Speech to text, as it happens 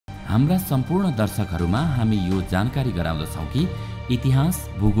हाम्रा सम्पूर्ण दर्शकहरूमा हामी यो जानकारी गराउँदछौँ कि इतिहास,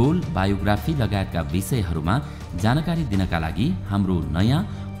 भूगोल, बायोग्राफी लगायतका विषयहरूमा जानकारी दिनका लागि हाम्रो नयाँ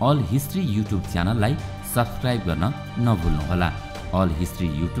अल हिस्ट्री युट्युब च्यानललाई सब्स्क्राइब गर्न नभुल्नुहोला। अल हिस्ट्री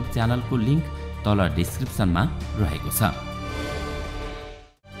युट्युब च्यानलको लिङ्क तल डिस्क्रिप्सनमा रहेको छ।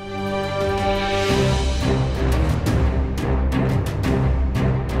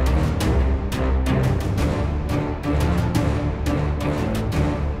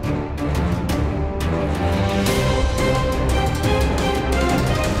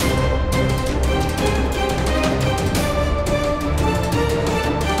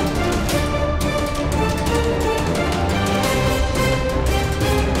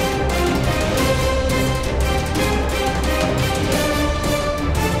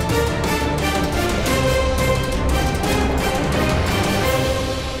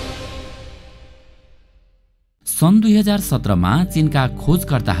 सन् 2017 मा चीनका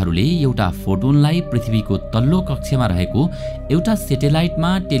खोजकर्ताहरूले एउटा फोटोनलाई पृथ्वीको तल्लो कक्षमा रहेको एउटा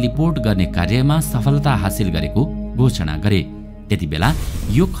सेटेलाइटमा टेलिपोर्ट गर्ने कार्यमा सफलता हासिल गरेको घोषणा गरे। त्यतिबेला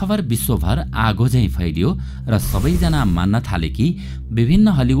यो खबर विश्वभर आगो झैं फैलियो र सबैजना मान्न थाले कि विभिन्न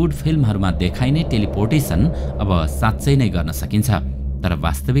हलिउड फिल्महरूमा देखाइने टेलिपोर्टेसन अब साँच्चै नै गर्न सकिन्छ। तर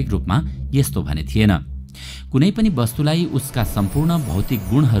वास्तविक रूपमा यस्तो भने थिएन। कुनै पनि वस्तुलाई उसका सम्पूर्ण भौतिक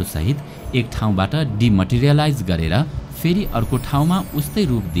गुणहरूसहित एक ठाउँबाट डिमटेरियलाइज गरेर फेरि अर्को ठाउँमा उस्तै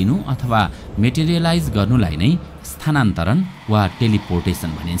रूप दिनु अथवा मेटेरियलाइज गर्नुलाई नै स्थानान्तरण वा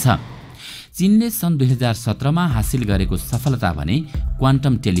टेलिपोर्टेसन भनिन्छ। चीनले सन् 2017 मा हासिल गरेको सफलता भने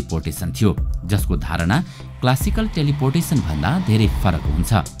क्वान्टम टेलिपोर्टेसन थियो, जसको धारणा क्लासिकल टेलिपोर्टेसन भन्दा धेरै फरक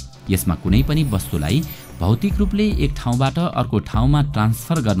हुन्छ। यसमा कुनै पनि वस्तुलाई भौतिक रूपले एक ठाउँबाट अर्को ठाउँमा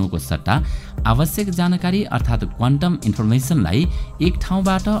ट्रान्सफर गर्नुको सट्टा आवश्यक जानकारी अर्थात् क्वान्टम इन्फर्मेसनलाई एक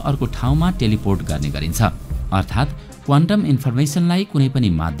ठाउँबाट अर्को ठाउँमा टेलिपोर्ट गर्ने गरिन्छ। अर्थात् क्वान्टम इन्फर्मेसनलाई कुनै पनि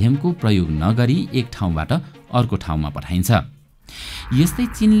माध्यमको प्रयोग नगरी एक ठाउँबाट अर्को ठाउँमा पठाइन्छ। यस्तै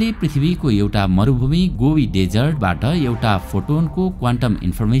चीनले पृथ्वीको एउटा मरुभूमि गोबी डेजर्टबाट एउटा फोटोनको क्वान्टम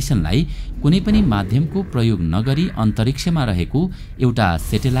इन्फर्मेसनलाई कुनै पनि माध्यमको प्रयोग नगरी अन्तरिक्षमा रहेको एउटा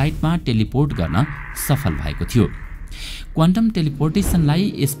सेटेलाइटमा टेलिपोर्ट गर्न सफल भएको थियो। क्वान्टम टेलिपोर्टेसनलाई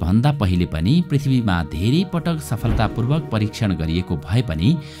यसभन्दा पहिले पनि पृथ्वीमा धेरै पटक सफलतापूर्वक परीक्षण गरिएको भए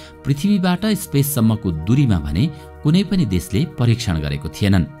पनि पृथ्वीबाट स्पेससम्मको दूरीमा भने कुनै पनि देशले परीक्षण गरेको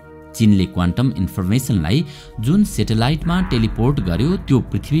थिएनन्। चीनले क्वान्टम इन्फर्मेसनलाई जुन सेटेलाइटमा टेलिपोर्ट गर्यो त्यो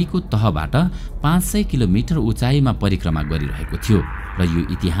पृथ्वीको तहबाट 500 किलोमिटर उचाइमा परिक्रमा गरिरहेको थियो र यो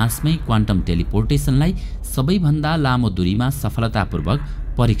इतिहासमै क्वान्टम टेलिपोर्टेसनलाई सबैभन्दा लामो दूरीमा सफलतापूर्वक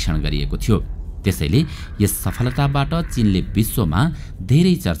परीक्षण गरिएको थियो। त्यसैले यस सफलताबाट चीनले विश्वमा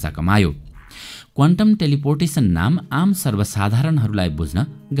धेरै चर्चा कमायो। क्वान्टम टेलिपोर्टेसन नाम आम सर्वसाधारणहरूलाई बुझ्न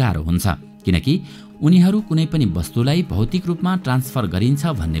गाह्रो हुन्छ, किनकि उनीहरू कुनै पनि वस्तुलाई भौतिक रूपमा ट्रान्सफर गरिन्छ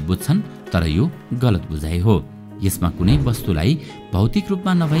भन्ने बुझ्छन्, तर यो गलत बुझाइ हो। यसमा कुनै वस्तुलाई भौतिक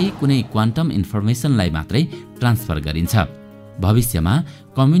रूपमा नभई कुनै क्वान्टम इन्फर्मेसनलाई मात्रै ट्रान्सफर गरिन्छ। भविष्यमा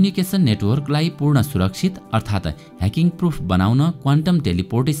कम्युनिकेसन नेटवर्कलाई पूर्ण सुरक्षित अर्थात् ह्याकिङ प्रुफ बनाउन क्वान्टम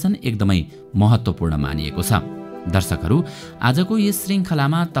टेलिपोर्टेसन एकदमै महत्त्वपूर्ण मानिएको छ। दर्शकहरू, आजको यस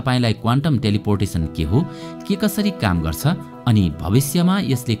श्रृङ्खलामा तपाईलाई क्वान्टम टेलिपोर्टेसन के हो, के कसरी काम गर्छ अनि भविष्यमा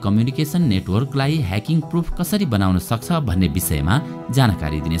यसले कम्युनिकेसन नेटवर्कलाई ह्याकिङ प्रुफ कसरी बनाउन सक्छ भन्ने विषयमा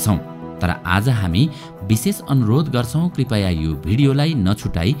जानकारी दिनेछौँ। तर आज हामी विशेष अनुरोध गर्छौँ, कृपया यो भिडियोलाई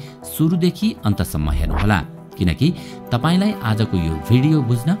नछुटाई सुरुदेखि अन्तसम्म हेर्नुहोला, किनकि तपाईलाई आजको यो भिडियो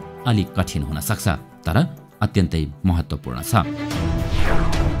बुझ्न अलिक कठिन हुन सक्छ, तर अत्यन्तै महत्त्वपूर्ण छ।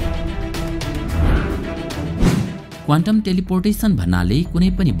 क्वान्टम टेलिपोर्टेसन भन्नाले कुनै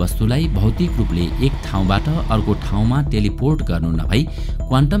पनि वस्तुलाई भौतिक रूपले एक ठाउँबाट अर्को ठाउँमा टेलिपोर्ट गर्नु नभई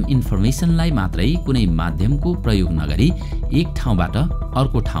क्वान्टम इन्फर्मेसनलाई मात्रै कुनै माध्यमको प्रयोग नगरी एक ठाउँबाट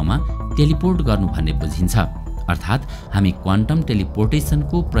अर्को ठाउँमा टेलिपोर्ट गर्नु भन्ने बुझिन्छ। अर्थात् हामी क्वान्टम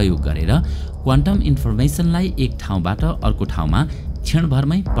टेलिपोर्टेसनको प्रयोग गरेर क्वान्टम इन्फर्मेसनलाई एक ठाउँबाट अर्को ठाउँमा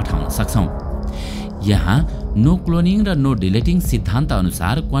क्षणभरमै पठाउन सक्छौँ। यहाँ नो क्लोनिङ र नो डिलिटिङ सिद्धान्त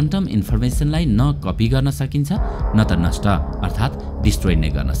अनुसार क्वान्टम इन्फर्मेसनलाई न कपी गर्न सकिन्छ न त नष्ट अर्थात् डिस्ट्रोय नै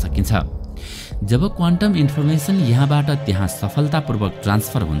गर्न सकिन्छ। जब क्वान्टम इन्फर्मेसन यहाँबाट त्यहाँ सफलतापूर्वक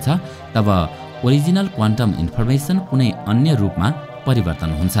ट्रान्सफर हुन्छ, तब ओरिजिनल क्वान्टम इन्फर्मेसन कुनै अन्य रूपमा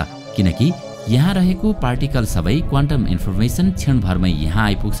परिवर्तन हुन्छ, किनकि यहाँ रहेको पार्टिकल सबै क्वान्टम इन्फर्मेसन क्षणभरमै यहाँ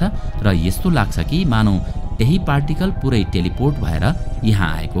आइपुग्छ र यस्तो लाग्छ कि मानौ त्यही पार्टिकल पुरै टेलिपोर्ट भएर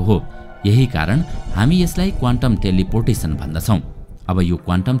यहाँ आएको हो। यही कारण हामी यसलाई क्वान्टम टेलिपोर्टेसन भन्दछौँ। अब यो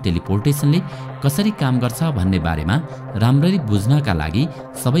क्वान्टम टेलिपोर्टेसनले कसरी काम गर्छ भन्ने बारेमा राम्ररी बुझ्नका लागि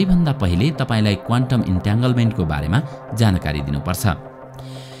सबैभन्दा पहिले तपाईलाई क्वान्टम इन्ट्याङ्गलमेन्टको बारेमा जानकारी दिनुपर्छ।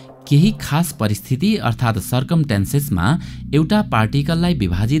 केही खास परिस्थिति अर्थात् सर्कमस्टेन्सेसमा एउटा पार्टिकललाई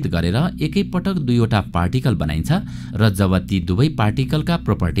विभाजित गरेर एकैपटक दुईवटा पार्टिकल बनाइन्छ र जब ती दुवै पार्टिकलका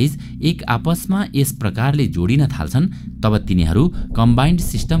प्रोपर्टिज एक आपसमा यस प्रकारले जोडिन थाल्छन् तब तिनीहरू कम्बाइन्ड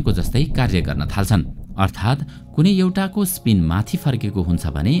सिस्टमको जस्तै कार्य गर्न थाल्छन्। अर्थात् कुनै एउटाको स्पिन माथि फर्केको हुन्छ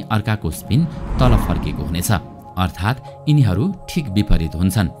भने अर्काको स्पिन तल फर्केको हुनेछ। अर्थात् यिनीहरू ठिक विपरीत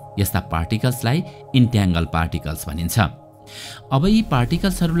हुन्छन्। यस्ता पार्टिकल्सलाई इन्ट्याङ्गल पार्टिकल्स भनिन्छ। अब यी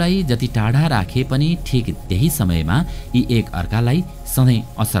पार्टिकल्सहरूलाई जति टाढा राखे पनि ठिक त्यही समयमा यी एक अर्कालाई सधैँ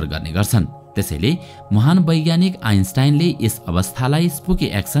असर गर्ने गर्छन्। त्यसैले महान वैज्ञानिक आइन्स्टाइनले यस अवस्थालाई स्पुकी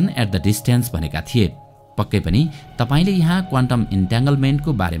एक्सन एट द डिस्टेन्स भनेका थिए। पक्कै पनि तपाईले यहाँ क्वान्टम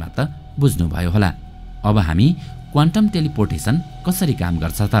इन्ट्याङ्गलमेन्टको बारेमा त बुझ्नुभयो होला। अब हामी क्वान्टम टेलिपोर्टेसन कसरी काम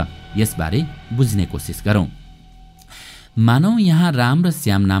गर्छ त यसबारे बुझ्ने कोसिस गरौँ। मानौ यहाँ राम र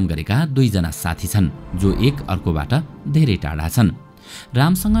श्याम नाम गरेका दुईजना साथी छन् जो एक अर्कोबाट धेरै टाढा छन्।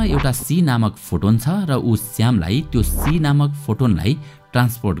 रामसँग एउटा सी नामक फोटोन छ र ऊ श्यामलाई त्यो सी नामक फोटोनलाई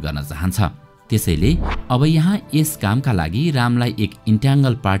ट्रान्सपोर्ट गर्न चाहन्छ। त्यसैले अब यहाँ यस कामका लागि रामलाई एक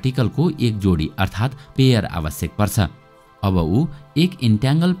इन्ट्याङ्गल पार्टिकलको एक जोडी अर्थात् पेयर आवश्यक पर्छ। अब ऊ एक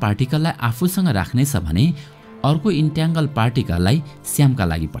इन्ट्याङ्गल पार्टिकललाई आफूसँग राख्नेछ भने अर्को इन्ट्याङ्गल पार्टिकललाई श्यामका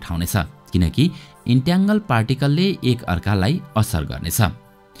लागि पठाउनेछ, किनकि इन्ट्याङ्गल पार्टिकलले एक अर्कालाई असर गर्नेछ।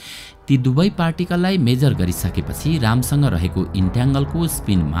 ती दुवै पार्टिकललाई मेजर गरिसकेपछि रामसँग रहेको इन्ट्याङ्गलको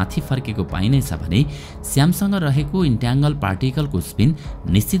स्पिन माथि फर्केको पाइनेछ भने श्यामसँग रहेको इन्ट्याङ्गल पार्टिकलको स्पिन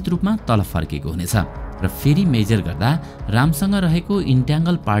निश्चित रूपमा तल फर्केको हुनेछ। र फेरि मेजर गर्दा रामसँग रहेको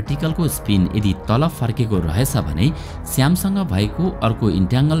इन्ट्याङ्गल पार्टिकलको स्पिन यदि तल फर्केको रहेछ भने श्यामसँग भएको अर्को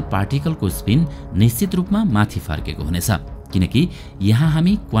इन्ट्याङ्गल पार्टिकलको स्पिन निश्चित रूपमा माथि फर्केको हुनेछ, किनकि यहाँ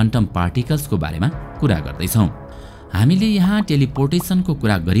हामी क्वान्टम पार्टिकल्सको बारेमा कुरा गर्दैछौँ। हामीले यहाँ टेलिपोर्टेसनको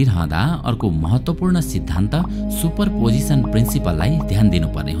कुरा गरिरहँदा अर्को महत्त्वपूर्ण सिद्धान्त सुपरपोजिसन प्रिन्सिपललाई ध्यान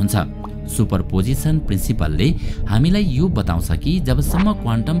दिनुपर्ने हुन्छ। सुपरपोजिसन प्रिन्सिपलले हामीलाई यो बताउँछ कि जबसम्म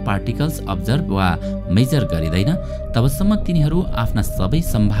क्वान्टम पार्टिकल्स अब्जर्भ वा मेजर गरिँदैन तबसम्म तिनीहरू आफ्ना सबै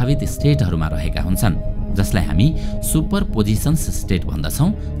सम्भावित स्टेटहरूमा रहेका हुन्छन्, जसलाई हामी सुपरपोजिसन स्टेट भन्दछौँ।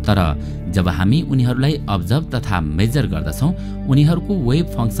 तर जब हामी उनीहरूलाई अब्जर्भ तथा मेजर गर्दछौँ उनीहरूको वेभ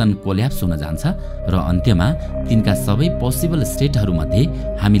फङ्सन कोल्याप्स हुन जान्छ र अन्त्यमा तिनका सबै पोसिबल स्टेटहरूमध्ये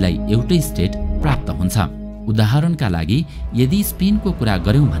हामीलाई एउटै स्टेट प्राप्त हुन्छ। उदाहरणका लागि यदि स्पिनको कुरा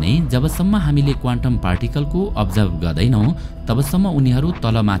गर्यौं भने जबसम्म हामीले क्वान्टम पार्टिकलको अब्जर्भ गर्दैनौँ तबसम्म उनीहरू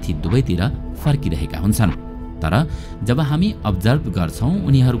तलमाथि दुवैतिर फर्किरहेका हुन्छन्। तर जब हामी अब्जर्भ गर्छौं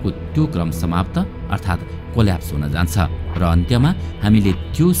उनीहरूको त्यो क्रम समाप्त अर्थात् कोल्याप्स हुन जान्छ र अन्त्यमा हामीले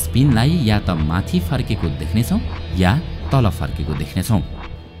त्यो स्पिनलाई या त माथि फर्केको देख्नेछौँ या तल फर्केको देख्नेछौँ।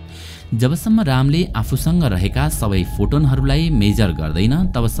 जबसम्म रामले आफूसँग रहेका सबै फोटोनहरूलाई मेजर गर्दैन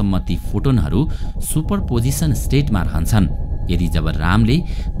तबसम्म ती फोटोनहरू सुपरपोजिसन स्टेटमा रहन्छन्। यदि जब रामले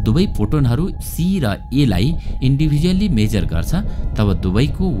दुवै फोटोनहरू सी र ए लाई इन्डिभिजुअली मेजर गर्छ तब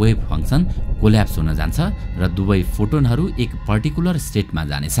दुवैको वेभ फङ्सन कोल्याप्स हुन जान्छ र दुवै फोटोनहरू एक पर्टिकुलर स्टेटमा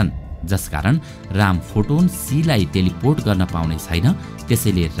जानेछन्, जसकारण राम फोटोन सी लाई टेलिपोर्ट गर्न पाउने छैन।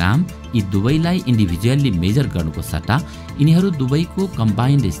 त्यसैले राम यी दुवैलाई इन्डिभिजुअली मेजर गर्नुको सट्टा यिनीहरू दुवैको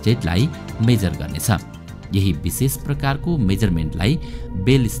कम्बाइन्ड स्टेटलाई मेजर गर्नेछ। यही विशेष प्रकारको मेजरमेन्टलाई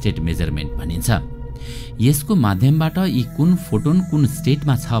बेल स्टेट मेजरमेन्ट भनिन्छ। यसको माध्यमबाट यी कुन फोटोन कुन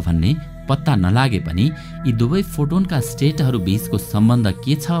स्टेटमा छ भन्ने पत्ता नलागे पनि यी दुवै फोटोनका स्टेटहरू बीचको सम्बन्ध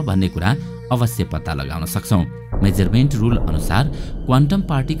के छ भन्ने कुरा अवश्य पत्ता लगाउन सक्छौं। मेजरमेन्ट रुल अनुसार क्वान्टम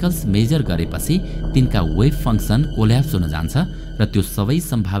पार्टिकल्स मेजर गरेपछि तिनका वेभ फङ्सन कोल्याप्स हुन जान्छ र त्यो सबै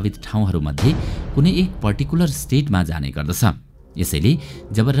सम्भावित ठाउँहरूमध्ये कुनै एक पर्टिकुलर स्टेटमा जाने गर्दछ। यसैले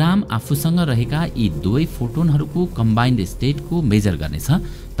जब राम आफूसँग रहेका यी दुवै फोटोनहरूको कम्बाइन्ड स्टेटको मेजर गर्नेछ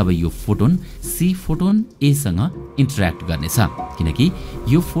तब यो फोटोन सी फोटोन ए सँग इन्टरेक्ट गर्नेछ, किनकि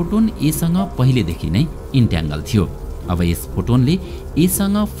यो फोटोन ए सँग पहिलेदेखि नै इन्ट्याङ्गल थियो। अब यस फोटोनले ए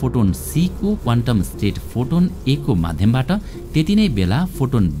सँग फोटोन सी को क्वान्टम स्टेट फोटोन ए को माध्यमबाट त्यति नै बेला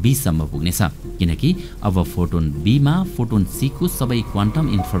फोटोन बी सम्म पुग्नेछ, किनकि अब फोटोन बी मा फोटोन सी को सबै क्वान्टम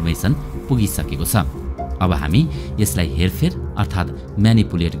इन्फर्मेसन पुगिसकेको छ। अब हामी यसलाई हेरफेर अर्थात्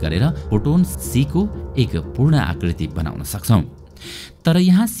म्यानिपुलेट गरेर फोटोन सी को एक पूर्ण आकृति बनाउन सक्छौं। तर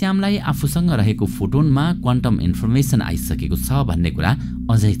यहाँ श्यामलाई आफूसँग रहेको फोटोनमा क्वान्टम इन्फर्मेसन आइसकेको छ भन्ने कुरा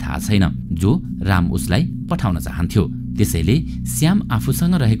अझै थाहा छैन, जो राम उसलाई पठाउन चाहन्थ्यो। त्यसैले श्याम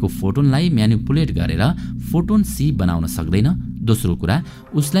आफूसँग रहेको फोटोनलाई म्यानिपुलेट गरेर फोटोन सी बनाउन सक्दैन। दोस्रो कुरा,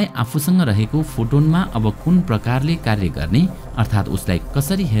 उसलाई आफूसँग रहेको फोटोनमा अब कुन प्रकारले कार्य गर्ने अर्थात् उसलाई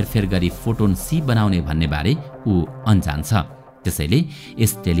कसरी हेरफेर गरी फोटोन सी बनाउने भन्ने बारे ऊ अनजान छ। त्यसैले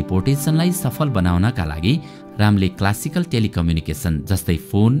यस टेलिपोर्टेसनलाई सफल बनाउनका लागि रामले क्लासिकल टेलिकम्युनिकेसन जस्तै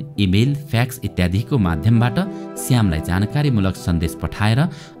फोन, इमेल, फ्याक्स इत्यादिको माध्यमबाट श्यामलाई जानकारीमूलक सन्देश पठाएर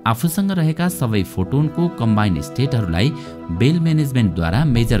आफूसँग रहेका सबै फोटोनको कम्बाइन्ड स्टेटहरूलाई बेल म्यानेजमेन्टद्वारा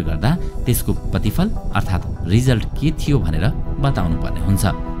मेजर गर्दा त्यसको प्रतिफल अर्थात् रिजल्ट के थियो भनेर बताउनु पर्ने हुन्छ।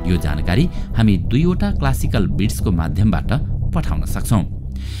 यो जानकारी हामी 2वटा क्लासिकल बिट्सको माध्यमबाट पठाउन सक्छौं।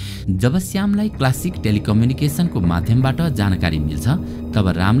 जब श्यामलाई क्लासिक टेलिकम्युनिकेसनको माध्यमबाट जानकारी मिल्छ तब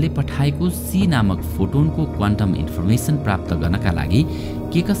रामले पठाएको सी नामक फोटोनको क्वान्टम इन्फर्मेसन प्राप्त गर्नका लागि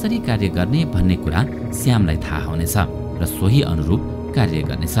के कसरी कार्य गर्ने भन्ने कुरा श्यामलाई थाहा हुनेछ र सोही अनुरूप कार्य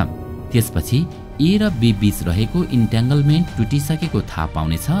गर्नेछ। त्यसपछि ए र बी बीच रहेको इन्ट्याङ्गलमेन्ट टुटिसकेको थाहा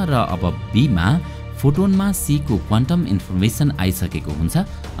पाउनेछ र अब बीमा फोटोनमा सी को क्वान्टम इन्फर्मेसन आइसकेको हुन्छ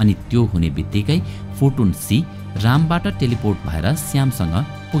अनि त्यो हुने बित्तिकै फोटोन सी रामबाट टेलिपोर्ट भएर श्यामसँग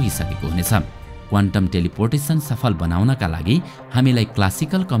पुगिसकेको हुनेछ। क्वान्टम टेलिपोर्टेसन सफल बनाउनका लागि हामीलाई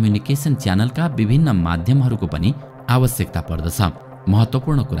क्लासिकल कम्युनिकेसन च्यानलका विभिन्न माध्यमहरूको पनि आवश्यकता पर्दछ।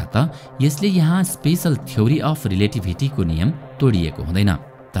 महत्त्वपूर्ण कुरा त यसले यहाँ स्पेशल थ्योरी अफ रिलेटिभिटीको नियम तोडिएको हुँदैन।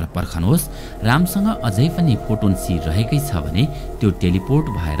 तर पर्खनुहोस्, रामसँग अझै पनि फोटोन सी रहेकै छ भने त्यो टेलिपोर्ट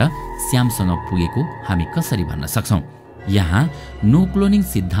भएर श्यामसँग पुगेको हामी कसरी भन्न सक्छौं? यहाँ नो क्लोनिङ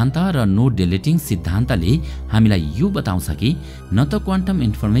सिद्धान्त र नो डिलिटिङ सिद्धान्तले हामीलाई यो बताउँछ कि न त क्वान्टम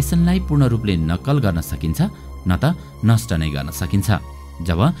इन्फर्मेसनलाई पूर्ण रूपले नक्कल गर्न सकिन्छ न त नष्ट नै गर्न सकिन्छ।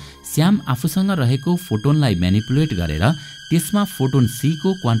 जब श्याम आफूसँग रहेको फोटोनलाई म्यानिपुलेट गरेर त्यसमा फोटोन सी को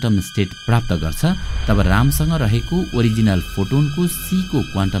क्वान्टम स्टेट प्राप्त गर्छ तब रामसँग रहेको ओरिजिनल फोटोनको सी को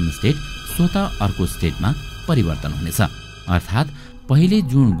क्वान्टम स्टेट स्वतः अर्को स्टेटमा परिवर्तन हुनेछ। अर्थात् पहिले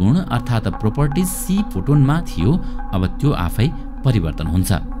जुन गुण अर्थात् प्रोपर्टिज सी फोटोनमा थियो अब त्यो आफै परिवर्तन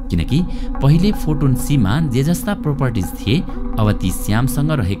हुन्छ, किनकि पहिले फोटोन सीमा जे जस्ता प्रोपर्टिज थिए अब ती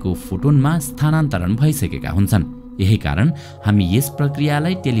श्यामसँग रहेको फोटोनमा स्थानान्तरण भइसकेका हुन्छन्। यही कारण हामी यस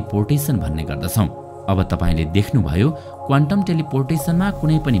प्रक्रियालाई टेलिपोर्टेसन भन्ने गर्दछौं। अब तपाईले देख्नुभयो क्वान्टम टेलिपोर्टेसनमा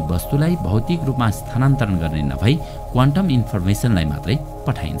कुनै पनि वस्तुलाई भौतिक रूपमा स्थानान्तरण गर्ने नभई क्वान्टम इन्फर्मेसनलाई मात्रै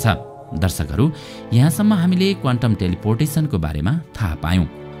पठाइन्छ। दर्शकहरू, यहाँसम्म हामीले क्वान्टम टेलिपोर्टेसनको बारेमा थाहा पायौं।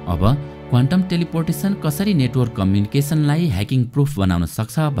 अब क्वान्टम टेलिपोर्टेसन कसरी नेटवर्क कम्युनिकेसनलाई ह्याकिङ प्रुफ बनाउन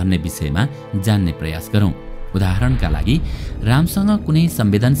सक्छ भन्ने विषयमा जान्ने प्रयास गरौं। उदाहरणका लागि रामसँग कुनै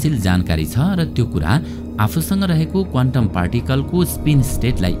संवेदनशील जानकारी छ र त्यो कुरा आफूसँग रहेको क्वान्टम पार्टिकलको स्पिन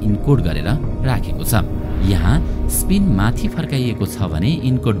स्टेटलाई इन्कोड गरेर राखेको छ। यहाँ स्पिन माथि फर्काइएको छ भने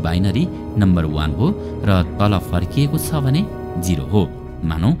इन्कोड बाइनरी नम्बर 1 हो र तल फर्किएको छ भने 0 हो।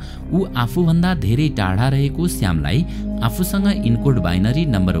 मानौ ऊ आफूभन्दा धेरै टाढा रहेको श्यामलाई आफूसँग इन्कोड बाइनरी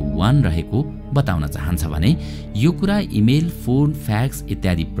नम्बर 1 रहेको बताउन चाहन्छ भने यो कुरा इमेल, फोन, फ्याक्स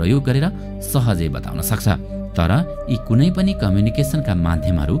इत्यादि प्रयोग गरेर सहजै बताउन सक्छ। तर यी कुनै पनि कम्युनिकेसनका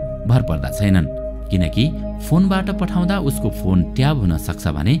माध्यमहरू भर पर्दा छैनन्, किनकि फोनबाट पठाउँदा उसको फोन ट्याब हुन सक्छ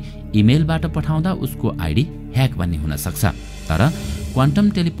भने इमेलबाट पठाउँदा उसको आइडी ह्याक भन्ने हुन सक्छ। तर क्वान्टम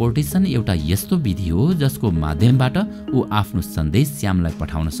टेलिपोर्टेसन एउटा यस्तो विधि हो जसको माध्यमबाट ऊ आफ्नो सन्देश श्यामलाई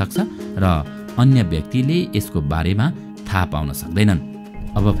पठाउन सक्छ र अन्य व्यक्तिले यसको बारेमा थाहा पाउन सक्दैनन्।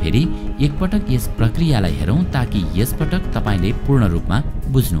 अब फेरि एकपटक यस प्रक्रियालाई हेरौं ताकि यसपटक तपाईले पूर्ण रूपमा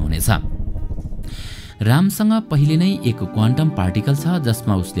बुझ्नुहुनेछ। रामसँग पहिले नै एक क्वान्टम पार्टिकल छ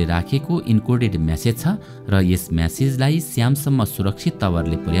जसमा उसले राखेको इन्कोडेड मेसेज छ र यस मेसेजलाई श्यामसम्म सुरक्षित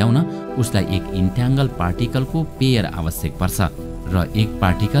तवरले पुर्याउन उसलाई एक इन्ट्याङ्गल पार्टिकलको पेयर आवश्यक पर्छ र एक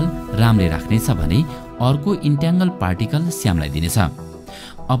पार्टिकल रामले राख्नेछ भने अर्को इन्ट्याङ्गल पार्टिकल श्यामलाई दिनेछ।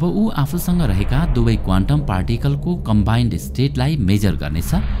 अब ऊ आफूसँग रहेका दुवै क्वान्टम पार्टिकलको कम्बाइन्ड स्टेटलाई मेजर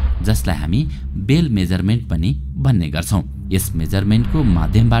गर्नेछ, जसलाई हामी बेल मेजरमेन्ट पनि भन्ने गर्छौं। यस मेजरमेन्टको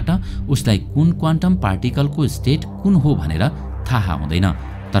माध्यमबाट उसलाई कुन क्वान्टम पार्टिकलको स्टेट कुन हो भनेर थाहा हुँदैन,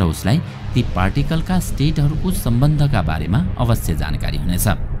 तर उसलाई ती पार्टिकलका स्टेटहरूको सम्बन्धका बारेमा अवश्य जानकारी हुनेछ।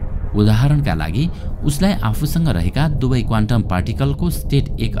 उदाहरणका लागि उसलाई आफूसँग रहेका दुवै क्वान्टम पार्टिकलको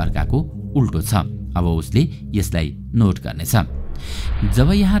स्टेट एक अर्काको उल्टो छ। अब उसले यसलाई नोट गर्नेछ।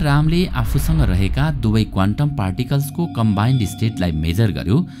 जब यहाँ रामले आफूसँग रहेका दुवै क्वान्टम पार्टिकल्सको कम्बाइन्ड स्टेटलाई मेजर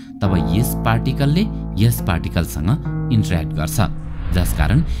गर्यो तब यस पार्टिकलले यस पार्टिकलसँग इन्टरेक्ट गर्छ,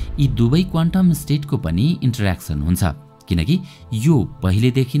 जसकारण यी दुवै क्वान्टम स्टेटको पनि इन्टरेक्सन हुन्छ, किनकि यो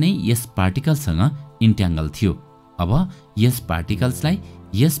पहिलेदेखि नै यस पार्टिकलसँग इन्ट्याङ्गल थियो। अब यस पार्टिकल्सलाई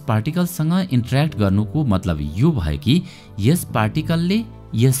यस पार्टिकलसँग इन्टरेक्ट गर्नुको मतलब यो भयो कि यस पार्टिकलले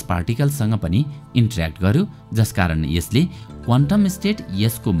यस पार्टिकलसँग पनि इन्टरेक्ट गर्यो, जसकारण यसले क्वान्टम स्टेट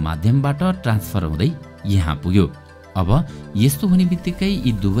यसको माध्यमबाट ट्रान्सफर हुँदै यहाँ पुग्यो। अब यस्तो हुने बित्तिकै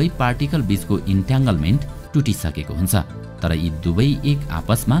यी दुवै पार्टिकल बीचको इन्ट्याङ्गलमेन्ट टुटिसकेको हुन्छ, तर यी दुवै एक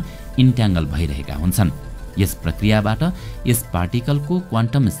आपसमा इन्ट्याङ्गल भइरहेका हुन्छन्। यस प्रक्रियाबाट यस पार्टिकलको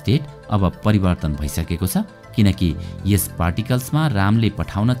क्वान्टम स्टेट अब परिवर्तन भइसकेको छ किनकि यस पार्टिकल्समा रामले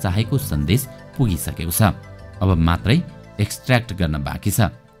पठाउन चाहेको सन्देश पुगिसकेको छ। अब मात्रै एक्सट्र्याक्ट गर्न बाँकी छ।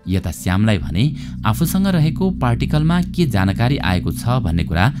 यता श्यामलाई भने आफूसँग रहेको पार्टिकलमा के जानकारी आएको छ भन्ने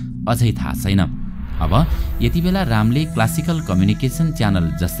कुरा अझै थाहा छैन। अब यति बेला रामले क्लासिकल कम्युनिकेसन च्यानल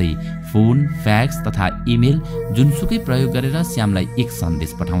जस्तै फोन, फ्याक्स तथा इमेल जुनसुकै प्रयोग गरेर श्यामलाई एक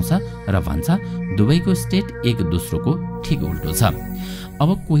सन्देश पठाउँछ र भन्छ दुवैको स्टेट एक दोस्रोको ठिक उल्टो छ। अब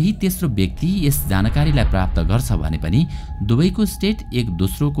कोही तेस्रो व्यक्ति यस जानकारीलाई प्राप्त गर्छ भने पनि दुवैको स्टेट एक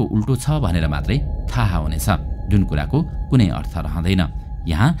दोस्रोको उल्टो छ भनेर मात्रै थाहा हुनेछ, जुन कुराको कुनै अर्थ रहँदैन।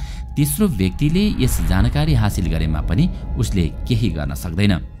 यहाँ तेस्रो व्यक्तिले यस जानकारी हासिल गरेमा पनि उसले केही गर्न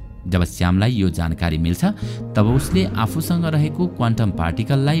सक्दैन। जब श्यामलाई यो जानकारी मिल्छ तब उसले आफूसँग रहेको क्वान्टम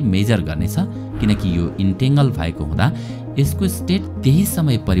पार्टिकललाई मेजर गर्नेछ, किनकि यो इन्टेङ्गल भएको हुँदा यसको स्टेट त्यही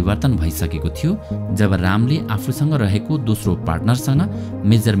समय परिवर्तन भइसकेको थियो जब रामले आफूसँग रहेको दोस्रो पार्टनरसँग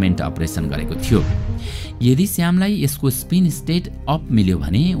मेजरमेन्ट अपरेसन गरेको थियो। यदि श्यामलाई यसको स्पिन स्टेट अप मिल्यो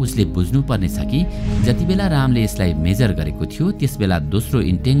भने उसले बुझ्नुपर्नेछ कि जति बेला रामले यसलाई मेजर गरेको थियो त्यसबेला दोस्रो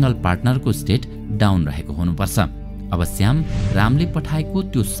इन्टेङ्गल पार्टनरको स्टेट डाउन रहेको हुनुपर्छ। अब श्याम रामले पठाएको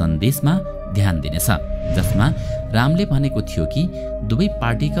त्यो सन्देशमा ध्यान दिनेछ जसमा रामले भनेको थियो कि दुवै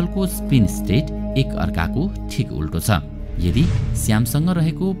पार्टिकलको स्पिन स्टेट एक अर्काको ठिक उल्टो छ। यदि श्यामसँग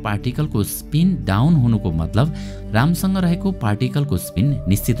रहेको पार्टिकलको स्पिन डाउन हुनुको मतलब रामसँग रहेको पार्टिकलको स्पिन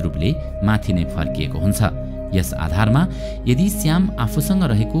निश्चित रूपले माथि नै फर्किएको हुन्छ। यस आधारमा यदि श्याम आफूसँग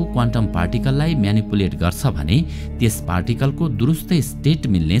रहेको क्वान्टम पार्टिकललाई म्यानिपुलेट गर्छ भने त्यस पार्टिकलको दुरुस्तै स्टेट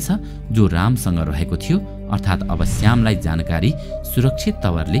मिल्नेछ जो रामसँग रहेको थियो, अर्थात् अब श्यामलाई जानकारी सुरक्षित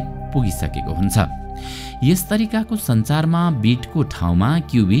तवरले पुगिसकेको हुन्छ। यस तरिकाको सञ्चारमा बिटको ठाउँमा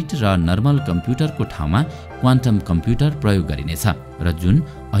क्युबिट र नर्मल कम्प्युटरको ठाउँमा क्वान्टम कम्प्युटर प्रयोग गरिनेछ र जुन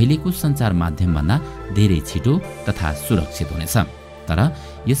अहिलेको सञ्चार माध्यमभन्दा धेरै छिटो तथा सुरक्षित हुनेछ। तर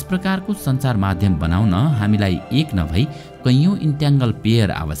यस प्रकारको सञ्चार माध्यम बनाउन हामीलाई एक नभई कैयौं इन्ट्याङ्गल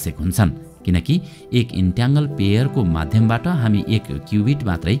पेयर आवश्यक हुन्छन्, किनकि एक इन्ट्याङ्गल पेयरको माध्यमबाट हामी एक क्युबिट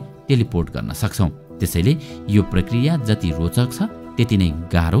मात्रै टेलिपोर्ट गर्न सक्छौं। त्यसैले यो प्रक्रिया जति रोचक छ त्यति नै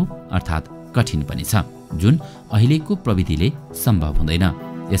गाह्रो अर्थात् कठिन पनि छ, जुन अहिलेको प्रविधिले सम्भव हुँदैन।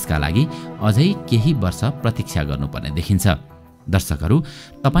 यसका लागि अझै केही वर्ष प्रतीक्षा गर्नुपर्ने देखिन्छ। दर्शकहरू,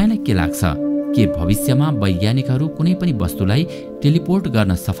 तपाईलाई के लाग्छ? के भविष्यमा वैज्ञानिकहरू कुनै पनि वस्तुलाई टेलिपोर्ट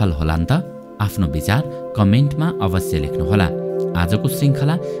गर्न सफल होलान् त? आफ्नो विचार कमेन्टमा अवश्य लेख्नुहोला। आजको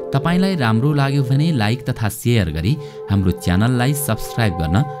श्रृङ्खला तपाईलाई राम्रो लाग्यो भने लाइक तथा शेयर गरी हाम्रो च्यानललाई सब्स्क्राइब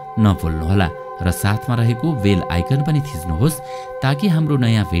गर्न नभुल्नुहोला र साथमा रहेको बेल आइकन पनि थिच्नुहोस् ताकि हाम्रो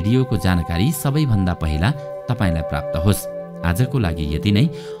नयाँ भिडियोको जानकारी सबैभन्दा पहिला तपाईलाई प्राप्त होस्। आजको लागि यति नै।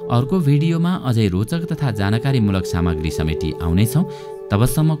 अर्को भिडियोमा अझै रोचक तथा जानकारीमूलक सामग्री समेटी आउनेछौँ।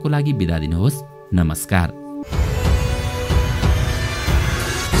 तबसम्मको लागि बिदा दिनुहोस्। नमस्कार।